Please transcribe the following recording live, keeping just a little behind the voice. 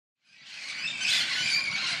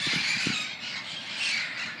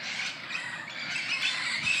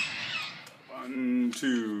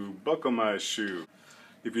to Buckle My Shoe.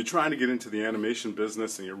 If you're trying to get into the animation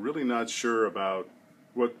business and you're really not sure about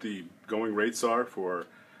what the going rates are for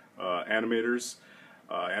animators,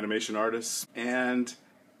 animation artists, and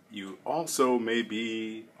you also may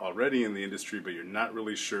be already in the industry but you're not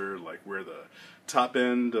really sure like where the top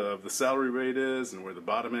end of the salary rate is and where the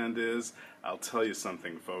bottom end is, I'll tell you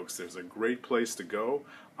something, folks. There's a great place to go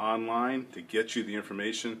online to get you the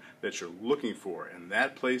information that you're looking for, and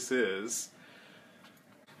that place is,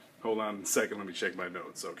 hold on a second, let me check my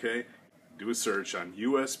notes, okay? Do a search on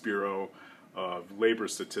U.S. Bureau of Labor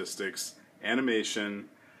Statistics, Animation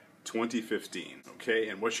 2015, okay?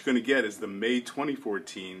 And what you're going to get is the May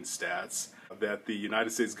 2014 stats that the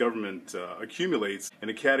United States government accumulates in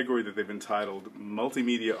a category that they've entitled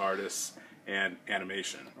Multimedia Artists and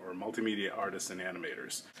Animation, or Multimedia Artists and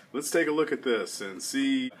Animators. Let's take a look at this and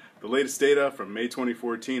see the latest data from May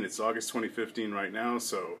 2014. It's August 2015 right now,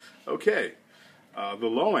 so okay. The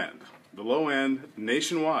low end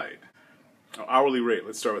nationwide, hourly rate,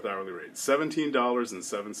 let's start with hourly rate,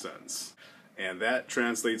 $17.07. And that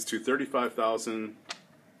translates to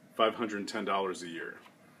 $35,510 a year.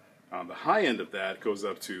 On the high end of that goes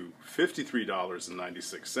up to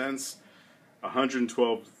 $53.96,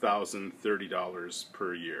 $112,030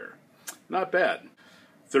 per year. Not bad.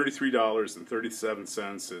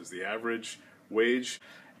 $33.37 is the average wage,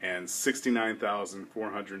 and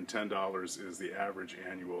 $69,410 is the average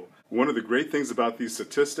annual. One of the great things about these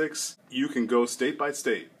statistics, you can go state by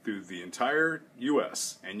state through the entire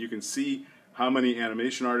U.S. and you can see how many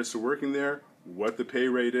animation artists are working there, what the pay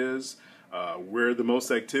rate is, where the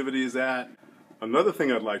most activity is at. Another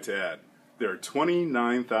thing I'd like to add, there are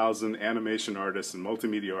 29,000 animation artists and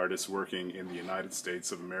multimedia artists working in the United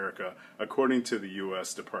States of America, according to the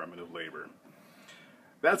U.S. Department of Labor.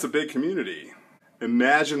 That's a big community.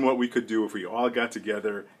 Imagine what we could do if we all got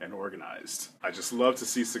together and organized. I just love to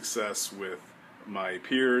see success with my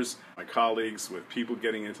peers, my colleagues, with people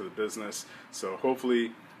getting into the business. So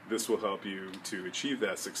hopefully this will help you to achieve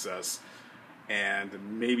that success and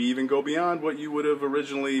maybe even go beyond what you would have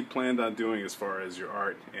originally planned on doing as far as your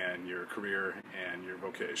art and your career and your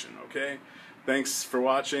vocation, okay? Thanks for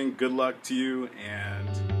watching. Good luck to you, and